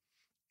description.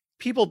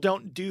 People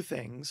don't do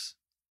things.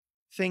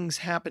 Things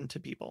happen to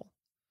people.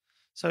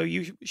 So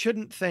you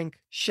shouldn't think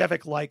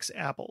Shevik likes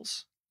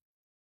apples.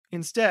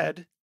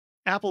 Instead,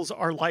 apples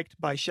are liked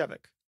by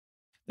Shevik.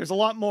 There's a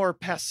lot more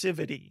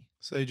passivity.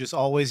 So you just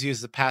always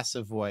use the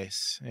passive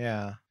voice.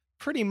 Yeah.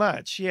 Pretty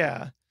much,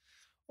 yeah.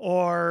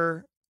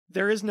 Or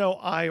there is no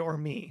I or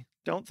me.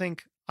 Don't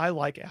think I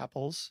like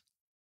apples.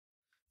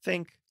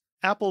 Think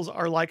apples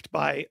are liked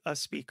by a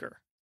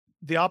speaker.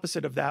 The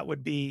opposite of that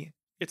would be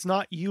it's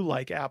not you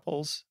like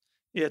apples.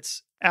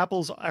 It's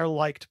apples are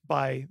liked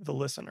by the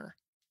listener.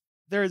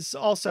 There's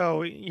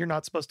also, you're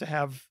not supposed to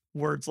have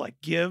words like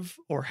give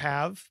or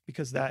have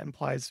because that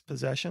implies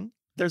possession.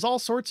 There's all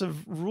sorts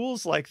of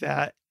rules like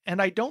that,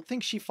 and I don't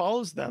think she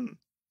follows them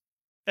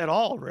at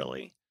all,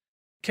 really.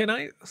 Can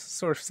I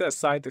sort of set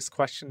aside this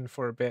question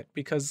for a bit?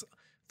 Because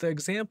the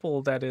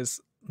example that is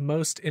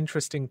most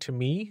interesting to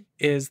me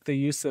is the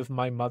use of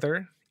my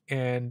mother,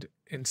 and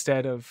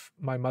instead of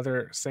my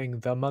mother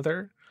saying the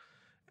mother,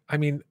 I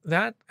mean,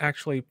 that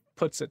actually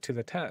puts it to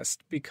the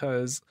test,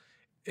 because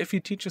if you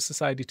teach a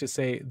society to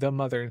say the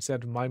mother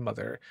instead of my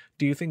mother,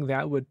 do you think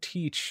that would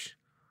teach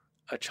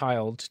a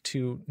child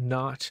to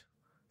not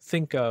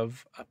think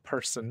of a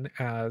person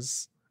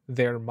as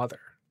their mother?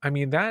 I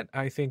mean, that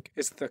I think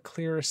is the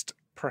clearest,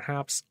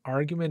 perhaps,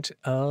 argument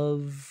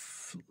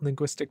of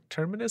linguistic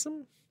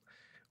determinism,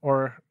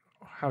 or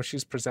how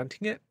she's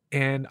presenting it.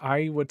 And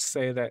I would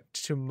say that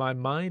to my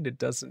mind, it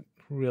doesn't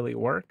really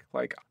work.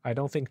 Like, I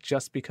don't think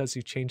just because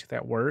you change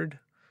that word,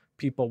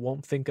 people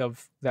won't think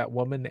of that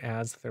woman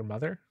as their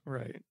mother.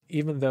 Right.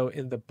 Even though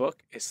in the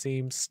book it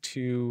seems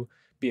to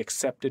be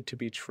accepted to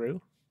be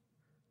true.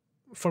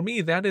 For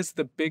me, that's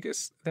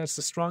the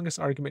strongest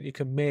argument you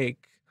can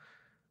make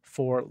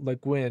for Le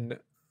Guin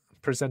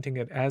presenting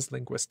it as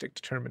linguistic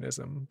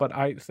determinism. But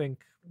I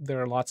think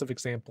there are lots of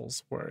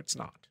examples where it's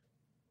not.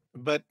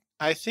 But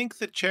I think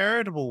the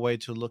charitable way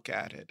to look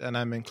at it, and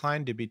I'm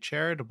inclined to be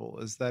charitable,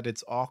 is that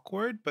it's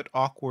awkward, but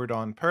awkward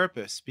on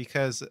purpose,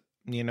 because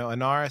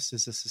Anaris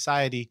is a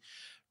society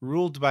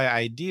ruled by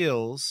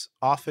ideals,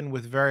 often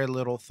with very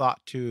little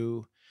thought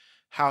to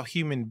how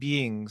human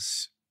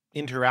beings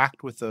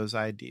interact with those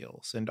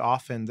ideals. And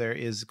often there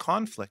is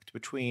conflict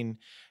between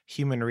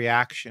human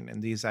reaction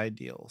and these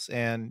ideals.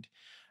 And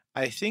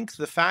I think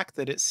the fact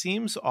that it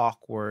seems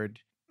awkward,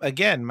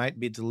 again, might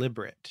be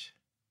deliberate.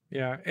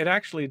 Yeah, it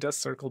actually does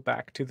circle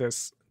back to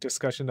this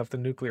discussion of the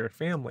nuclear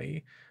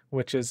family,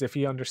 which is if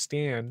you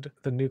understand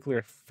the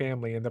nuclear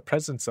family and the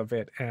presence of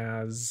it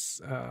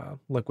as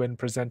Le Guin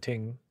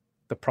presenting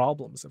the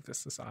problems of this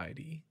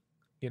society,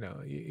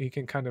 you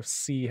can kind of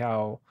see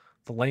how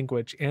the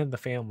language and the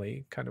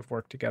family kind of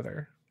work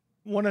together.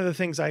 One of the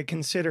things I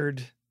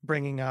considered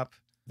bringing up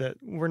that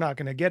we're not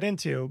going to get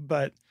into,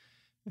 but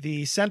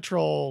the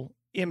central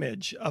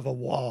image of a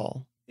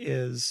wall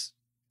is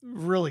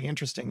really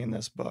interesting in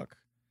this book.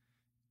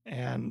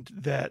 And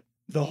that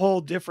the whole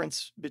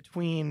difference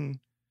between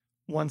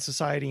one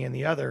society and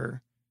the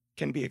other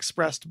can be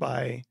expressed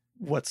by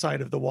what side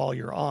of the wall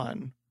you're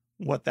on,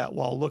 what that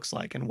wall looks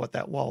like, and what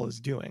that wall is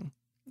doing.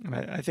 And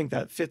I think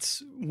that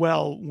fits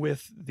well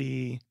with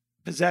the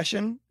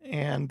possession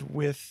and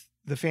with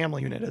the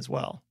family unit as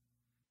well.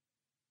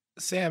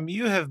 Sam,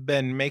 you have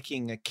been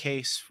making a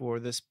case for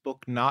this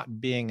book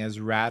not being as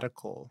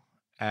radical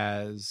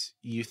as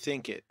you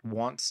think it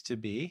wants to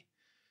be.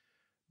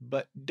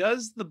 But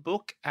does the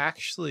book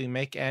actually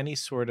make any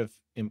sort of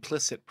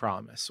implicit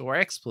promise or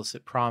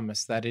explicit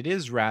promise that it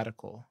is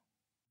radical?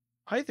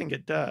 I think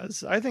it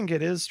does. I think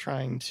it is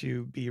trying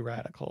to be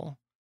radical.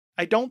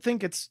 I don't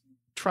think it's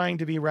trying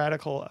to be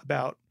radical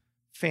about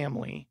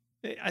family.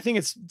 I think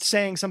it's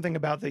saying something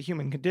about the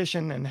human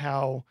condition and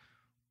how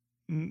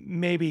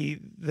maybe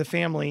the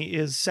family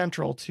is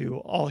central to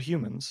all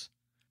humans.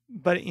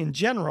 But in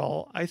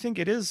general, I think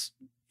it is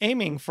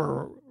aiming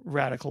for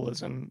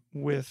radicalism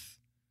with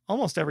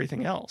almost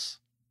everything else.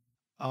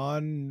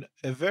 On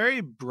a very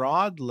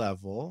broad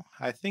level,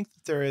 I think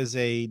that there is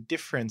a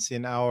difference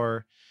in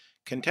our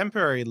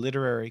contemporary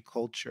literary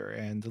culture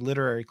and the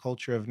literary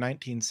culture of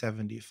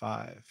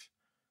 1975.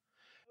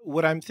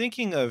 What I'm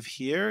thinking of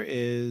here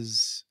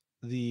is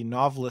the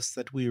novelists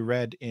that we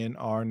read in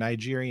our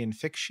Nigerian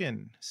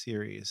fiction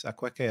series,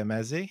 Akweke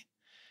Emezi,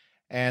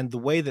 and the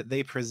way that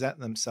they present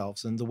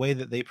themselves and the way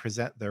that they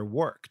present their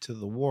work to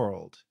the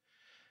world.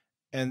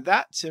 And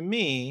that, to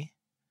me,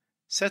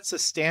 sets a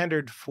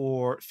standard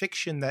for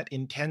fiction that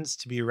intends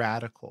to be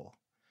radical.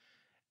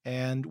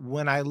 And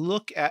when I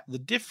look at the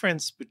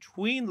difference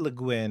between Le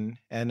Guin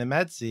and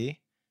Emezi,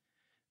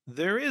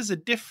 there is a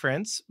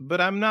difference,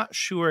 but I'm not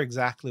sure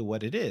exactly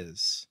what it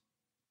is.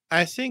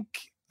 I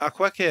think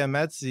Akweke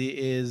Emezi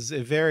is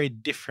a very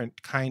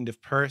different kind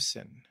of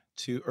person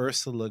to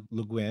Ursula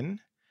Le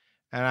Guin.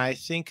 And I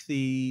think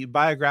the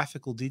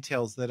biographical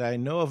details that I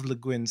know of Le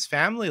Guin's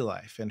family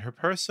life and her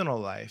personal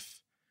life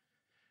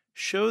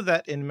show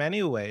that in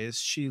many ways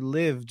she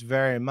lived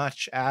very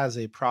much as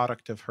a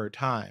product of her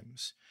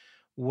times.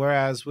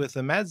 Whereas with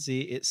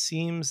Emezi, it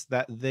seems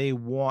that they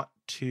want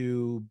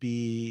to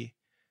be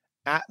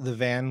at the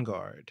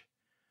vanguard.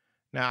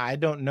 Now, I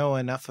don't know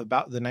enough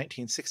about the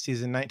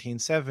 1960s and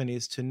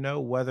 1970s to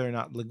know whether or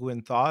not Le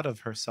Guin thought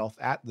of herself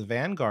at the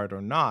vanguard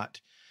or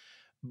not,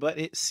 but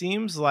it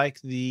seems like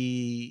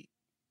the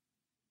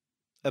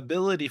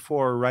ability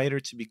for a writer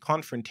to be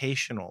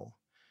confrontational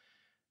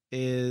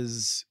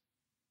is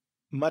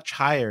much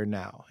higher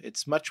now.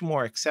 It's much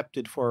more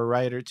accepted for a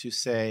writer to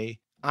say,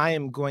 I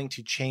am going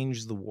to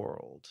change the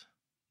world.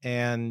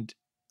 And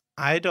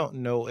I don't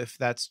know if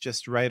that's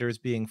just writers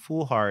being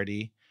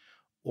foolhardy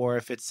or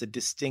if it's a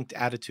distinct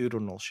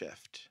attitudinal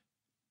shift.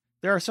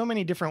 There are so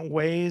many different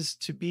ways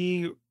to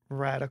be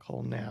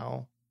radical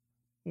now,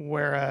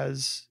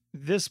 whereas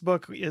this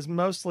book is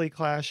mostly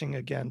clashing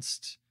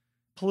against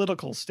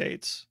political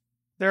states.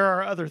 There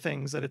are other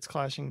things that it's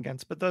clashing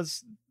against, but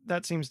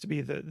that seems to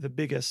be the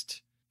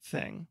biggest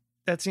thing.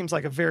 That seems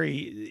like a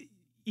very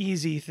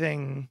easy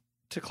thing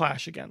to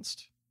clash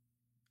against,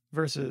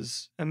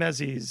 versus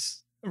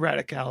Emezi's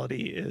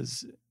radicality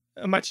is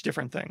a much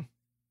different thing.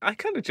 I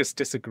kind of just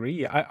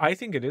disagree. I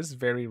think it is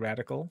very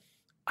radical.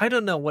 I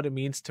don't know what it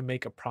means to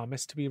make a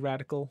promise to be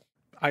radical.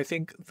 I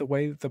think the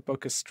way the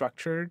book is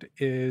structured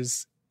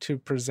is to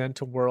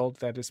present a world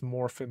that is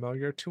more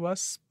familiar to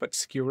us, but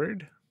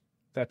skewered.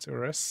 That's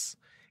Urus.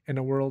 And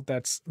a world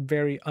that's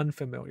very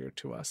unfamiliar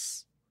to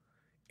us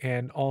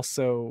and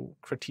also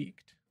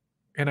critiqued.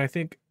 And I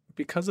think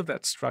because of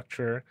that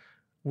structure,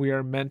 we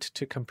are meant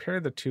to compare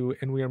the two,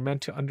 and we are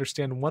meant to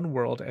understand one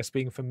world as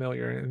being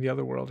familiar and the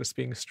other world as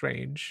being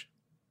strange.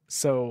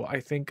 So I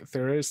think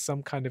there is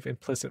some kind of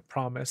implicit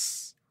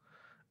promise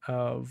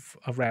of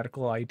a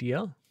radical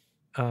idea.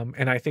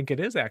 And I think it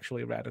is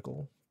actually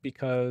radical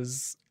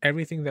because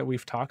everything that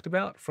we've talked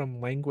about,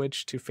 from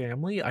language to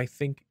family, I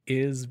think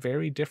is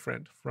very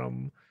different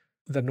from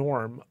the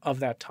norm of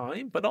that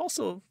time, but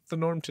also the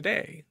norm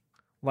today.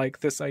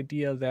 Like this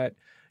idea that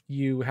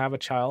you have a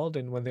child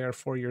and when they're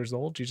 4 years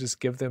old, you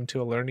just give them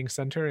to a learning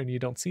center and you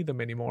don't see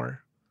them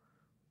anymore.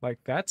 Like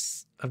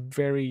that's a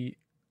very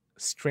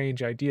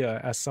strange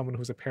idea as someone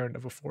who's a parent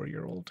of a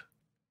 4-year-old.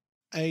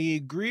 I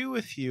agree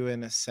with you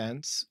in a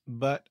sense,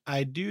 but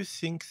I do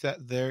think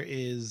that there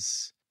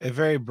is a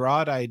very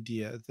broad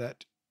idea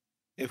that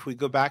if we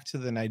go back to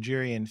the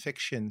Nigerian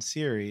fiction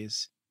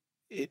series,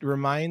 it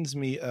reminds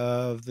me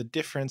of the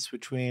difference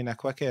between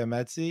Akweke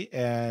Emezi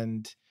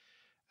and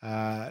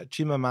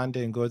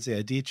Chimamanda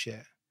Ngozi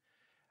Adichie.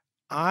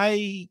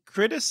 I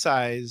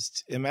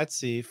criticized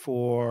Emezi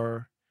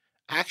for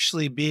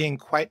actually being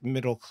quite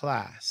middle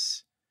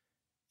class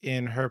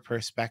in her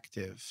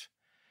perspective.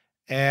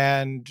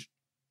 And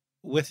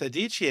with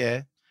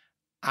Adichie,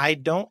 I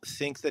don't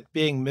think that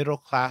being middle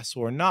class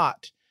or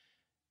not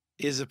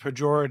is a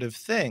pejorative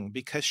thing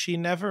because she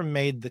never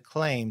made the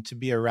claim to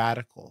be a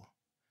radical.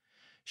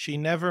 She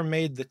never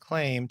made the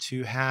claim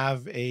to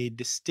have a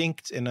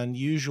distinct and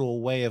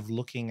unusual way of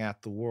looking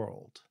at the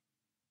world.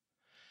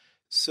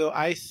 So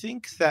I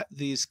think that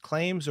these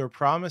claims or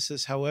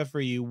promises,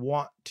 however you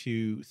want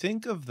to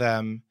think of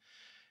them,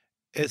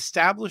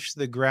 establish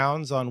the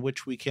grounds on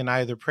which we can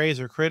either praise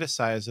or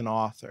criticize an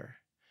author.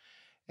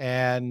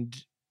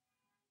 And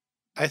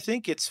I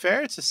think it's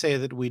fair to say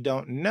that we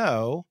don't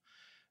know,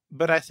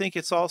 but I think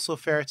it's also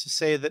fair to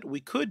say that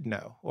we could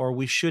know or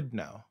we should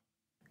know.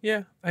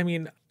 Yeah, I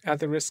mean, at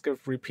the risk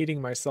of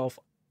repeating myself,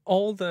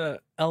 all the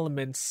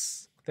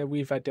elements that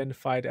we've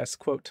identified as,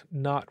 quote,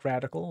 not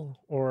radical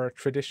or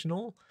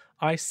traditional,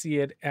 I see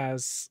it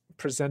as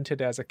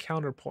presented as a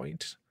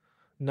counterpoint,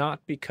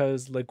 not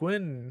because Le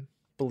Guin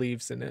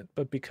believes in it,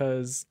 but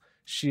because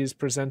she is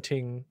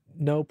presenting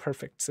no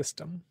perfect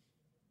system.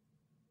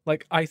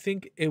 Like, I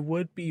think it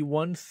would be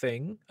one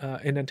thing,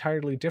 an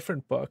entirely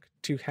different book,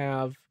 to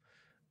have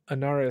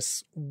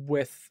Anaris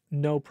with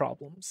no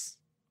problems,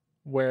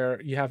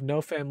 where you have no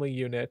family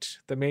unit,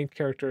 the main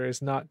character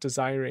is not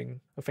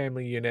desiring a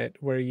family unit,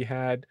 where you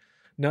had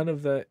none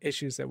of the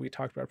issues that we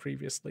talked about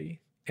previously,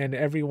 and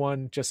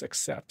everyone just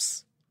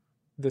accepts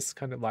this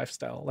kind of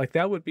lifestyle. Like,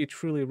 that would be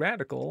truly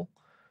radical,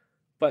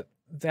 but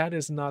that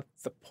is not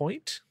the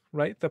point,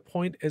 right? The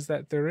point is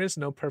that there is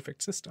no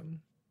perfect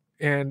system.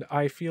 And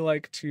I feel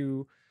like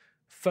to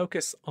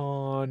focus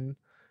on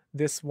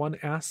this one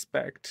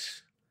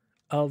aspect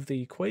of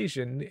the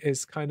equation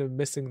is kind of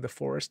missing the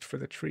forest for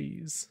the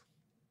trees.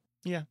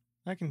 Yeah,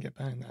 I can get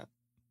behind that.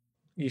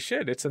 You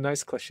should. It's a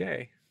nice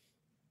cliche.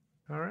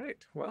 All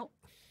right. Well,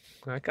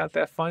 I got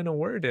that final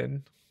word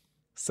in.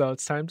 So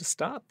it's time to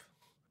stop.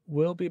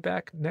 We'll be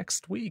back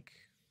next week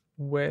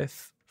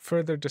with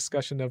further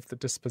discussion of The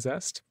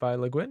Dispossessed by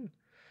Le Guin.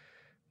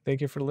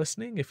 Thank you for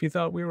listening. If you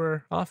thought we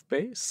were off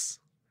base,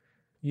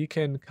 you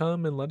can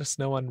come and let us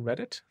know on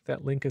Reddit.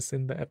 That link is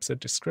in the episode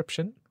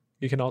description.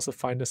 You can also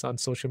find us on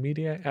social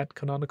media at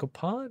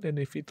CanonicalPod. And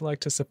if you'd like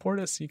to support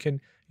us, you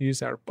can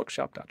use our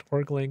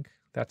bookshop.org link.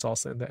 That's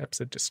also in the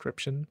episode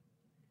description.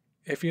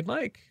 If you'd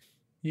like,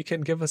 you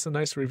can give us a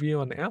nice review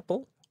on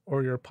Apple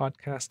or your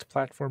podcast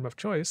platform of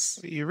choice.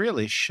 You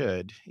really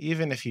should,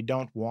 even if you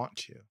don't want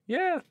to.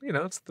 Yeah,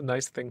 it's the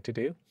nice thing to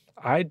do.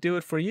 I'd do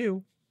it for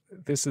you.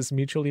 This is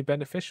mutually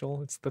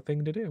beneficial. It's the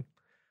thing to do.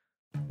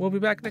 We'll be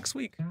back next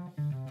week.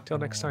 Till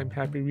next time,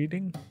 happy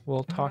reading.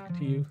 We'll talk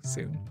to you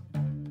soon.